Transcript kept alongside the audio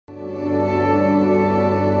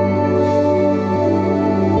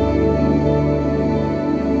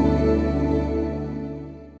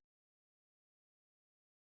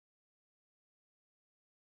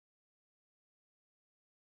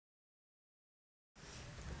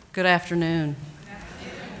Good afternoon.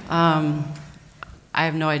 I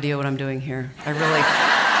have no idea what I'm doing here.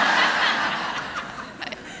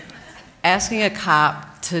 Asking a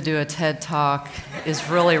cop to do a TED Talk is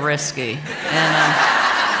really risky,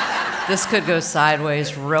 and this could go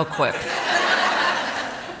sideways real quick.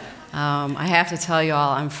 I have to tell you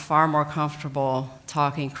all, I'm far more comfortable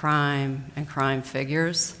talking crime and crime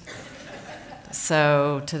figures.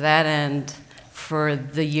 So to that end, for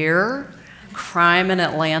the year, crime in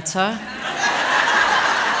Atlanta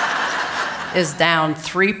is down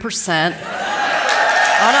 3%.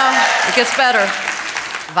 Oh no, it gets better.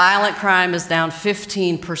 Violent crime is down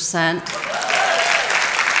 15%.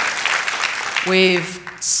 We've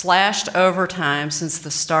slashed overtime since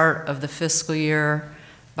the start of the fiscal year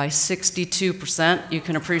by 62%. You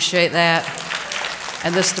can appreciate that.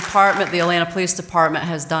 And this department, the Atlanta Police Department,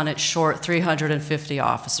 has done it short 350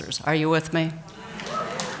 officers. Are you with me?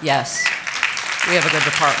 Yes. We have a good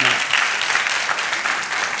department.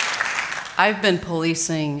 I've been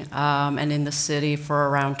policing and in the city for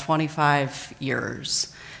around 25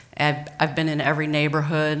 years. I've been in every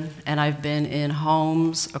neighborhood, and I've been in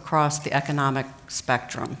homes across the economic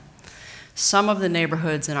spectrum. Some of the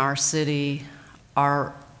neighborhoods in our city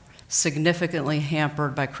are significantly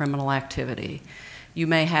hampered by criminal activity. You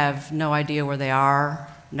may have no idea where they are,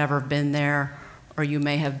 never been there, or you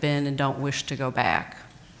may have been and don't wish to go back.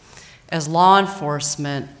 As law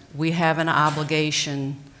enforcement, we have an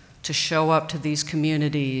obligation to show up to these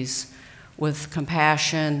communities with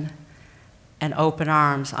compassion and open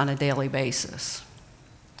arms on a daily basis.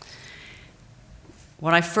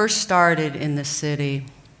 When I first started in the city,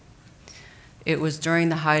 it was during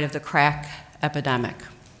the height of the crack epidemic.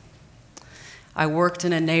 I worked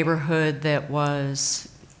in a neighborhood that was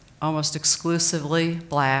almost exclusively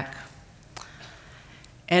black,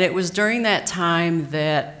 and it was during that time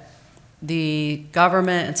that the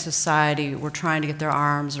government and society were trying to get their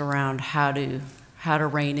arms around how to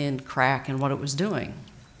rein in crack and what it was doing.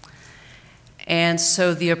 And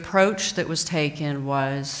so the approach that was taken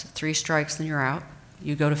was 3 strikes and you're out.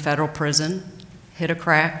 You go to federal prison, hit a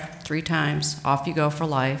crack 3 times, off you go for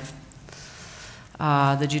life.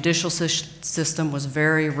 The judicial system was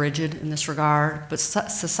very rigid in this regard, but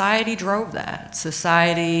society drove that.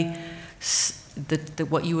 Society,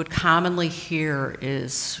 what you would commonly hear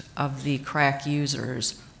is of the crack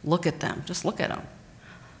users, look at them, just look at them.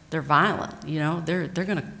 They're violent, you know, they're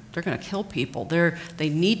gonna kill people. They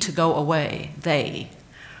need to go away,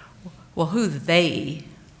 Well, who they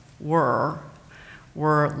were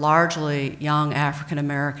largely young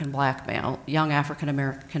African-American young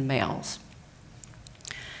African-American males.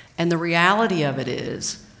 And the reality of it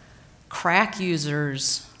is, crack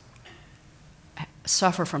users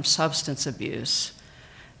suffer from substance abuse.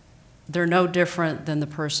 They're no different than the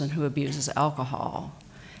person who abuses alcohol.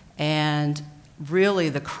 And really,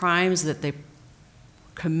 the crimes that they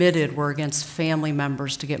committed were against family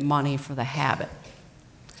members to get money for the habit.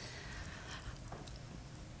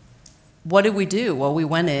 What did we do? Well, we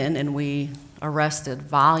went in and we arrested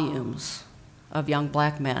volumes of young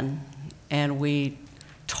black men, and we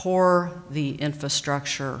tore the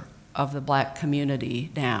infrastructure of the black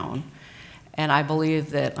community down. And I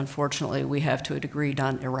believe that, unfortunately, we have, to a degree,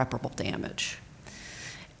 done irreparable damage.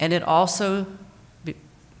 And it also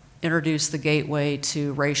introduced the gateway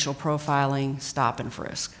to racial profiling, stop and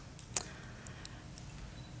frisk.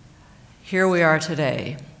 Here we are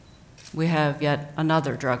today. We have yet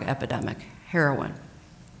another drug epidemic, heroin.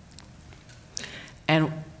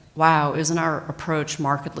 And wow, isn't our approach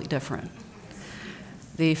markedly different?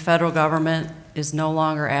 The federal government is no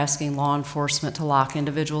longer asking law enforcement to lock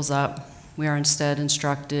individuals up. We are instead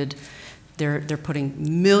instructed, they're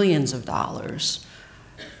putting millions of dollars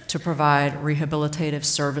to provide rehabilitative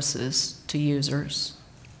services to users.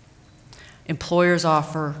 Employers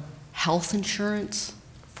offer health insurance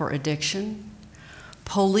for addiction.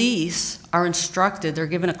 Police are instructed, they're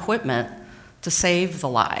given equipment to save the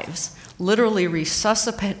lives, literally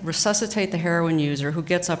resuscitate the heroin user who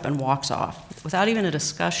gets up and walks off without even a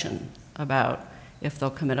discussion about if they'll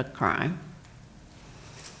commit a crime.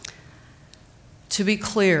 To be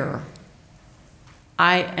clear,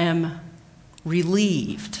 I am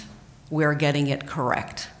relieved we're getting it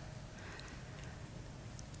correct.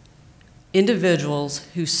 Individuals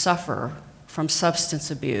who suffer from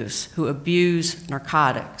substance abuse, who abuse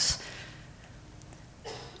narcotics,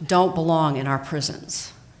 don't belong in our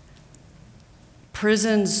prisons.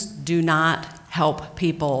 Prisons do not help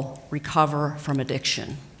people recover from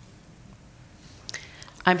addiction.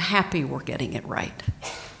 I'm happy we're getting it right.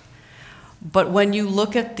 But when you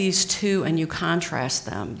look at these two and you contrast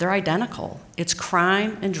them, they're identical. It's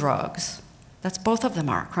crime and drugs. That's both of them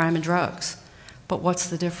are, crime and drugs. But what's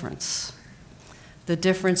the difference? The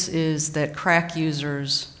difference is that crack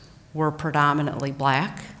users were predominantly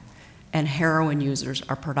black and heroin users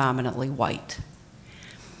are predominantly white.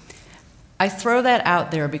 I throw that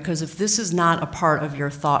out there because if this is not a part of your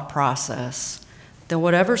thought process, then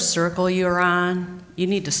whatever circle you're on, you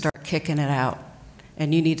need to start kicking it out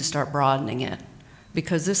and you need to start broadening it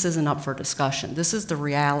because this isn't up for discussion. This is the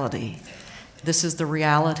reality. This is the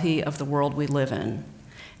reality of the world we live in.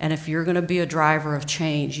 And if you're going to be a driver of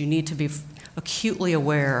change, you need to be acutely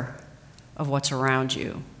aware of what's around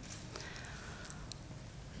you.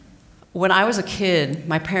 When I was a kid,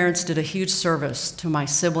 my parents did a huge service to my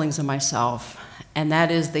siblings and myself, and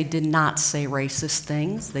that is they did not say racist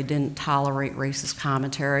things. They didn't tolerate racist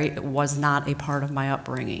commentary. It was not a part of my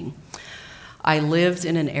upbringing. I lived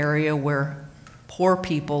in an area where poor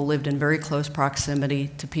people lived in very close proximity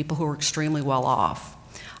to people who were extremely well off.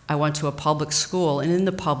 I went to a public school, and in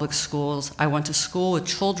the public schools, I went to school with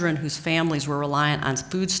children whose families were reliant on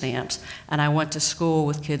food stamps, and I went to school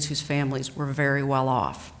with kids whose families were very well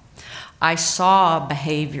off. I saw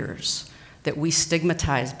behaviors that we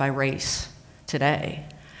stigmatize by race today.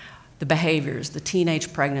 The behaviors, the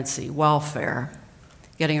teenage pregnancy, welfare,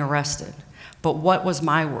 getting arrested. But what was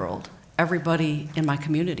my world? Everybody in my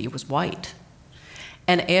community was white.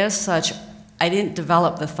 And as such, I didn't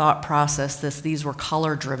develop the thought process that these were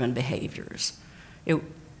color-driven behaviors.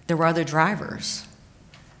 There were other drivers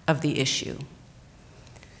of the issue.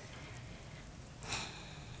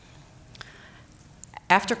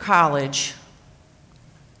 After college,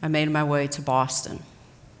 I made my way to Boston.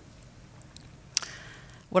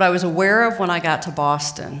 What I was aware of when I got to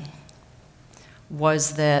Boston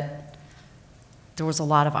was that there was a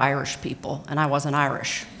lot of Irish people, and I wasn't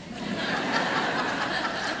Irish.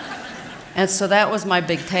 And so that was my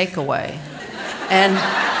big takeaway. And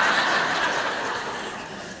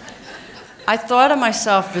I thought of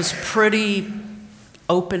myself as pretty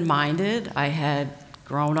open-minded. I had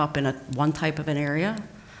grown up in one type of an area.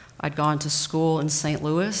 I'd gone to school in St.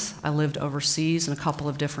 Louis. I lived overseas in a couple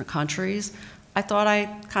of different countries. I thought I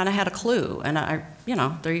kind of had a clue, and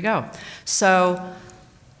there you go. So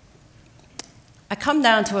I come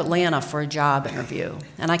down to Atlanta for a job interview,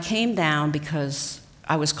 and I came down because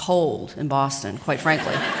I was cold in Boston, quite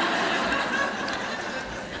frankly.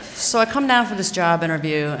 So I come down for this job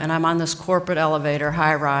interview, and I'm on this corporate elevator,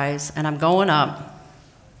 high-rise, and I'm going up.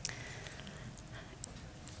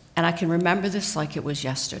 And I can remember this like it was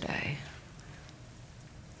yesterday.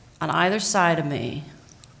 On either side of me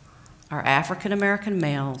are African-American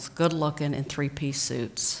males, good-looking in three-piece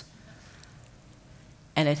suits.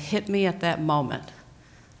 And it hit me at that moment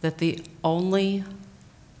that the only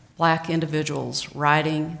black individuals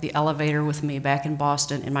riding the elevator with me back in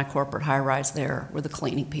Boston in my corporate high-rise there were the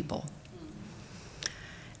cleaning people.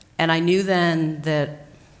 And I knew then that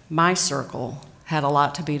my circle had a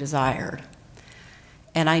lot to be desired.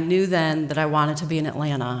 And I knew then that I wanted to be in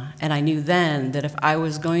Atlanta, and I knew then that if I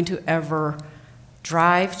was going to ever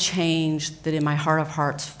drive change that in my heart of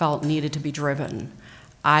hearts felt needed to be driven,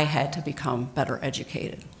 I had to become better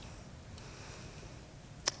educated.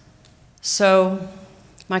 So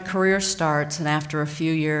my career starts, and after a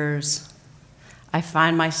few years, I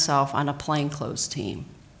find myself on a plainclothes team.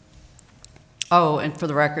 Oh, and for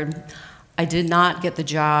the record, I did not get the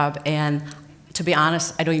job, and to be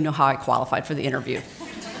honest, I don't even know how I qualified for the interview.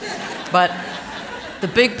 But the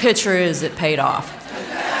big picture is it paid off.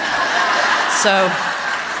 So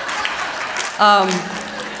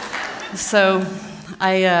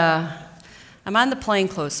I'm on the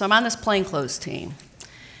plainclothes. So I'm on this plainclothes team.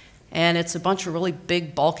 And it's a bunch of really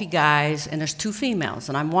big, bulky guys, and there's two females,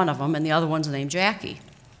 and I'm one of them, and the other one's named Jackie.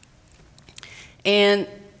 And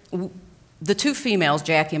the two females,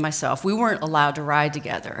 Jackie and myself, we weren't allowed to ride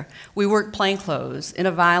together. We worked plainclothes in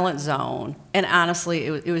a violent zone, and honestly,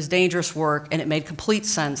 it was dangerous work, and it made complete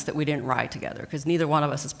sense that we didn't ride together, because neither one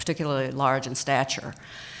of us is particularly large in stature.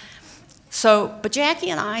 So, but Jackie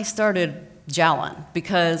and I started gelling,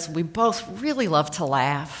 because we both really love to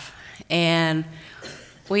laugh, and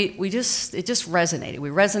it just resonated. We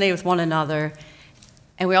resonated with one another,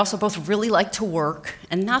 and we also both really like to work,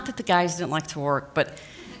 and not that the guys didn't like to work, but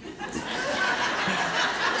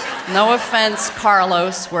no offense,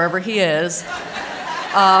 Carlos, wherever he is.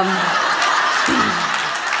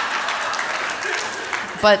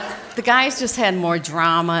 But the guys just had more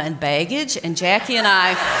drama and baggage, and Jackie and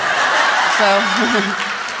I, so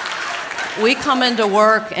we come into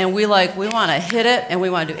work and we want to hit it, and we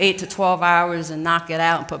want to do 8 to 12 hours and knock it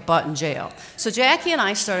out and put Butt in jail. So Jackie and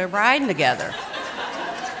I started riding together.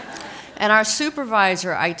 And our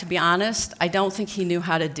supervisor, to be honest, I don't think he knew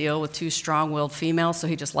how to deal with two strong-willed females, so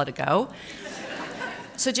he just let it go.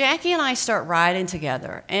 So Jackie and I start riding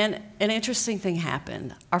together, and an interesting thing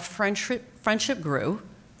happened. Our friendship grew,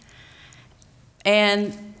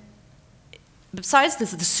 and besides the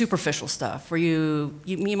superficial stuff, where you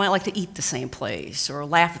might like to eat the same place or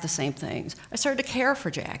laugh at the same things, I started to care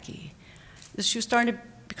for Jackie. She was starting to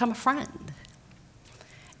become a friend.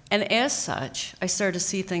 And as such, I started to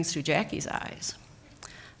see things through Jackie's eyes.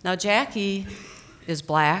 Now, Jackie is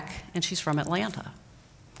black, and she's from Atlanta.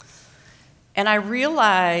 And I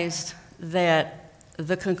realized that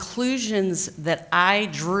the conclusions that I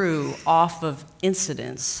drew off of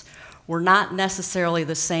incidents were not necessarily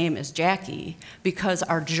the same as Jackie, because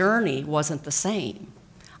our journey wasn't the same.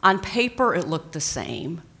 On paper, it looked the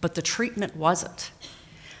same, but the treatment wasn't.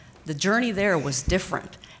 The journey there was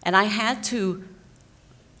different. And I had to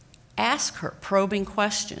ask her probing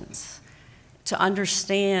questions to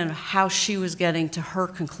understand how she was getting to her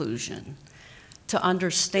conclusion, to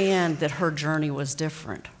understand that her journey was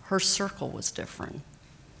different, her circle was different,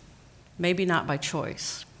 maybe not by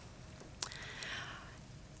choice.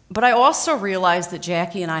 But I also realized that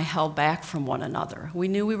Jackie and I held back from one another. We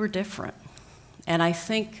knew we were different. And I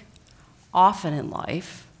think often in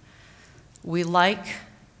life, we like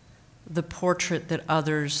the portrait that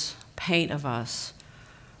others paint of us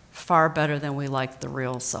far better than we like the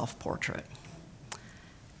real self-portrait.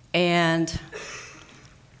 And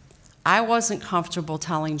I wasn't comfortable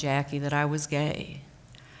telling Jackie that I was gay.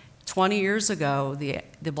 20 years ago,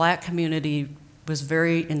 the black community was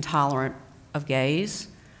very intolerant of gays.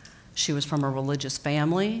 She was from a religious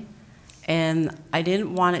family, and I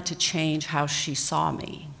didn't want it to change how she saw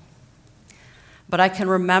me. But I can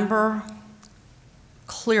remember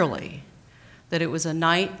clearly that it was a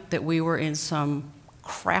night that we were in some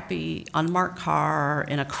crappy unmarked car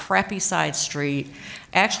in a crappy side street,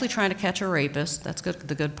 actually trying to catch a rapist. That's good,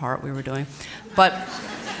 the good part we were doing.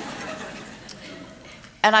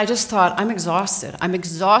 And I just thought, I'm exhausted. I'm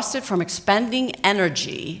exhausted from expending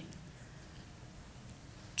energy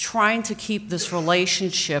trying to keep this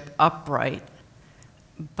relationship upright,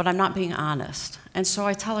 but I'm not being honest. And so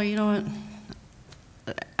I tell her, you know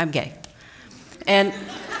what, I'm gay. And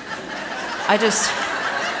I just,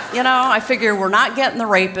 I figure we're not getting the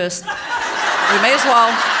rapist. We may as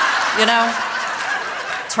well,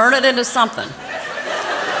 turn it into something.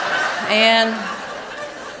 And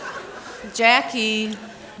Jackie,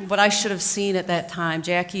 what I should have seen at that time,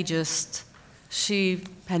 Jackie she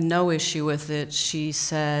had no issue with it. She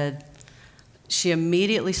said, she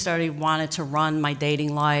immediately wanted to run my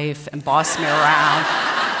dating life and boss me around.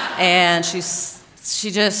 And it's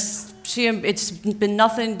been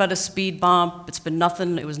nothing but a speed bump.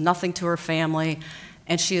 It was nothing to her family.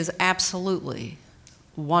 And she is absolutely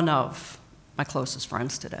one of my closest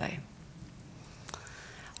friends today.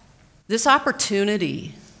 This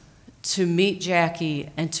opportunity to meet Jackie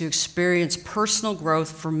and to experience personal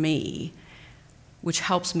growth for me, which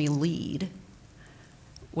helps me lead,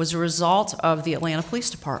 was a result of the Atlanta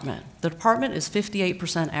Police Department. The department is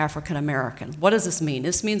 58% African American. What does this mean?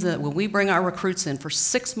 This means that when we bring our recruits in for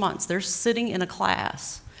 6 months, they're sitting in a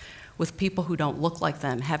class with people who don't look like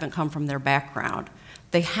them, haven't come from their background.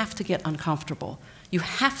 They have to get uncomfortable. You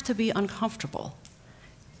have to be uncomfortable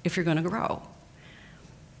if you're going to grow.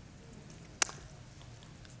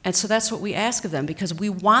 And so that's what we ask of them, because we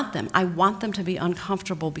want them. I want them to be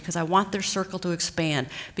uncomfortable, because I want their circle to expand,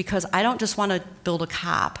 because I don't just want to build a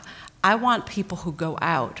cop. I want people who go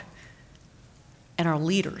out and are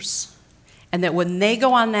leaders, and that when they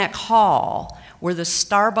go on that call where the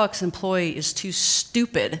Starbucks employee is too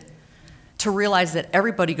stupid to realize that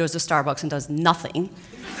everybody goes to Starbucks and does nothing,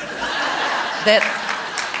 that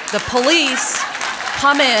the police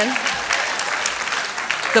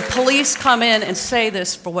come in and say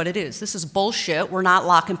this for what it is. This is bullshit. We're not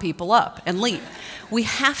locking people up, and leave. We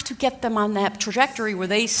have to get them on that trajectory where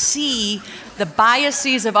they see the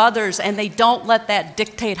biases of others and they don't let that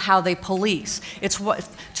dictate how they police.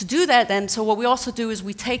 To do that then, so what we also do is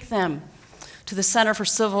we take them to the Center for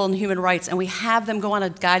Civil and Human Rights and we have them go on a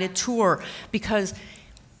guided tour, because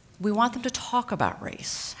we want them to talk about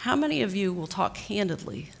race. How many of you will talk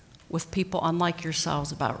candidly with people unlike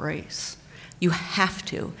yourselves about race? You have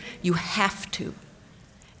to. You have to.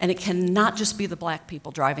 And it cannot just be the black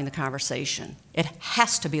people driving the conversation. It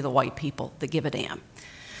has to be the white people that give a damn.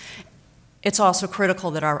 It's also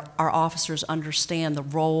critical that our officers understand the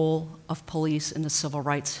role of police in the civil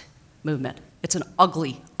rights movement. It's an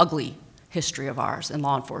ugly, ugly history of ours in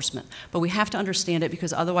law enforcement. But we have to understand it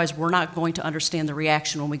because otherwise we're not going to understand the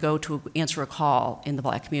reaction when we go to answer a call in the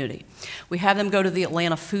Black community. We have them go to the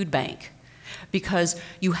Atlanta Food Bank because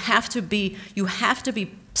you have to be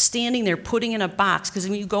standing there putting in a box, because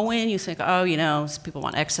when you go in you think, oh, you know, people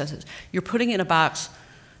want excesses. You're putting in a box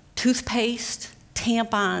toothpaste,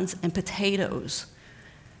 tampons, and potatoes.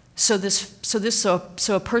 So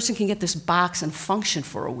a person can get this box and function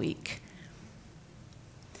for a week.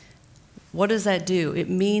 What does that do? It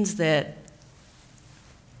means that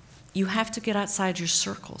you have to get outside your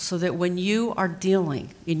circle so that when you are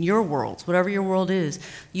dealing in your worlds, whatever your world is,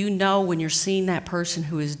 you know when you're seeing that person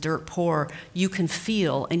who is dirt poor, you can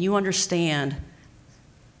feel and you understand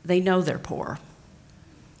they know they're poor.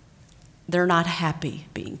 They're not happy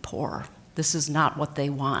being poor. This is not what they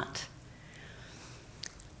want.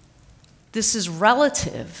 This is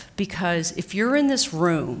relative because if you're in this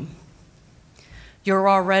room, you're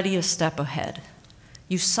already a step ahead.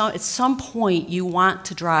 At some point, you want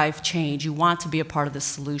to drive change. You want to be a part of the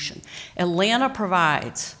solution. Atlanta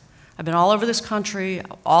provides, I've been all over this country,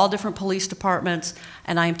 all different police departments,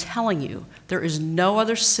 and I'm telling you, there is no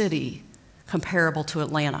other city comparable to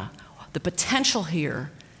Atlanta. The potential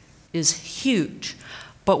here is huge,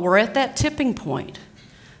 but we're at that tipping point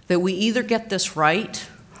that we either get this right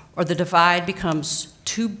or the divide becomes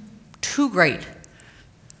too great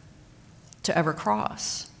to ever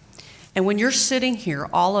cross. And when you're sitting here,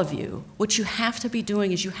 all of you, what you have to be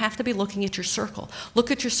doing is you have to be looking at your circle.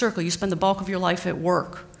 Look at your circle. You spend the bulk of your life at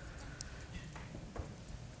work.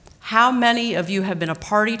 How many of you have been a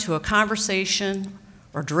party to a conversation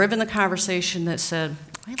or driven the conversation that said,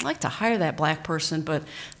 I'd like to hire that Black person, but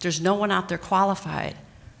there's no one out there qualified?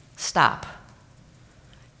 Stop.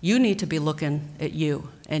 You need to be looking at you.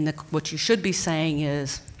 And what you should be saying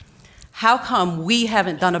is, how come we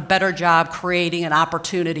haven't done a better job creating an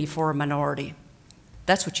opportunity for a minority?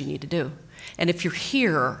 That's what you need to do. And if you're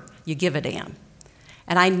here, you give a damn.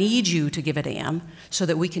 And I need you to give a damn so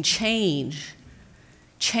that we can change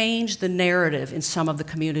the narrative in some of the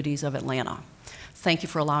communities of Atlanta. Thank you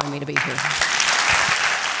for allowing me to be here.